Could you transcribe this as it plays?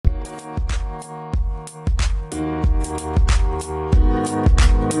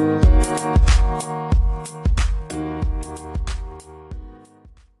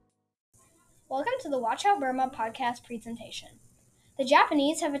Watch Out Burma podcast presentation. The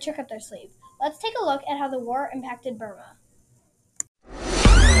Japanese have a trick up their sleeve. Let's take a look at how the war impacted Burma.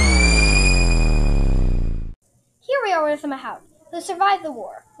 Here we are with the Mahout, who survived the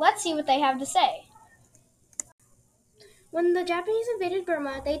war. Let's see what they have to say. When the Japanese invaded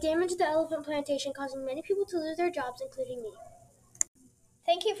Burma, they damaged the elephant plantation, causing many people to lose their jobs, including me.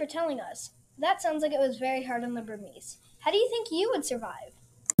 Thank you for telling us. That sounds like it was very hard on the Burmese. How do you think you would survive?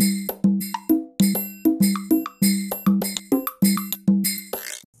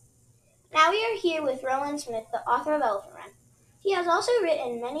 Now we are here with Roland Smith, the author of Elephant Run. He has also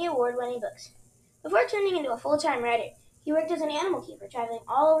written many award-winning books. Before turning into a full-time writer, he worked as an animal keeper, traveling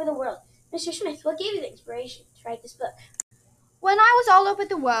all over the world. Mr. Smith, what gave you the inspiration to write this book? When I was all over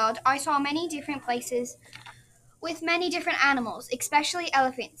the world, I saw many different places with many different animals, especially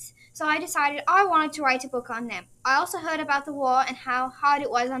elephants. So I decided I wanted to write a book on them. I also heard about the war and how hard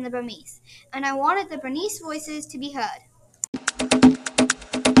it was on the Burmese, and I wanted the Burmese voices to be heard.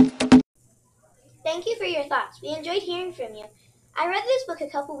 Thank you for your thoughts. We enjoyed hearing from you. I read this book a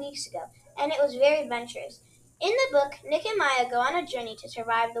couple weeks ago, and it was very adventurous. In the book, Nick and Maya go on a journey to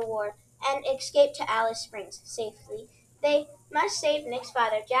survive the war and escape to Alice Springs safely. They must save Nick's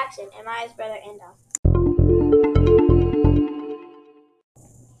father, Jackson, and Maya's brother, Indon.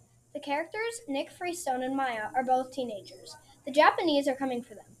 The characters, Nick Freestone and Maya, are both teenagers. The Japanese are coming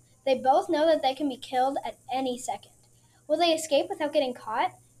for them. They both know that they can be killed at any second. Will they escape without getting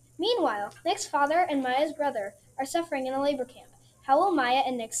caught? Meanwhile, Nick's father and Maya's brother are suffering in a labor camp. How will Maya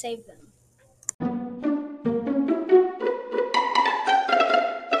and Nick save them?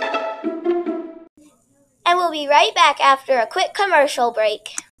 And we'll be right back after a quick commercial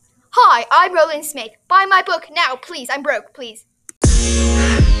break. Hi, I'm Roland Smith. Buy my book now, please. I'm broke, please.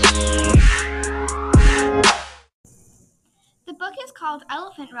 The book is called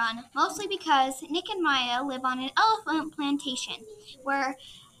Elephant Run, mostly because Nick and Maya live on an elephant plantation, where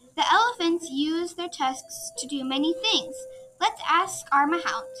the elephants use their tusks to do many things. Let's ask our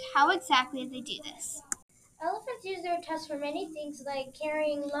Mahout how exactly they do this. Elephants use their tusks for many things like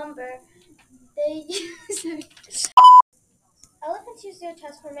carrying lumber. Elephants use their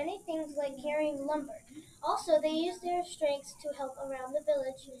tusks for many things like carrying lumber. Also, they use their strength to help around the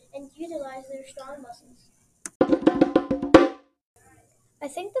village and utilize their strong muscles. I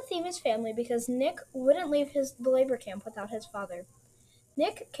think the theme is family because Nick wouldn't leave the labor camp without his father.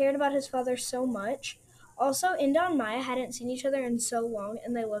 Nick cared about his father so much. Also, Indon and Maya hadn't seen each other in so long,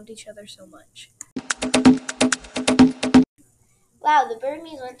 and they loved each other so much. Wow, the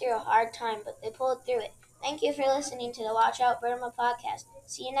Burmese went through a hard time, but they pulled through it. Thank you for listening to the Watch Out Burma podcast.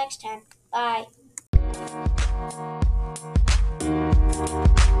 See you next time. Bye.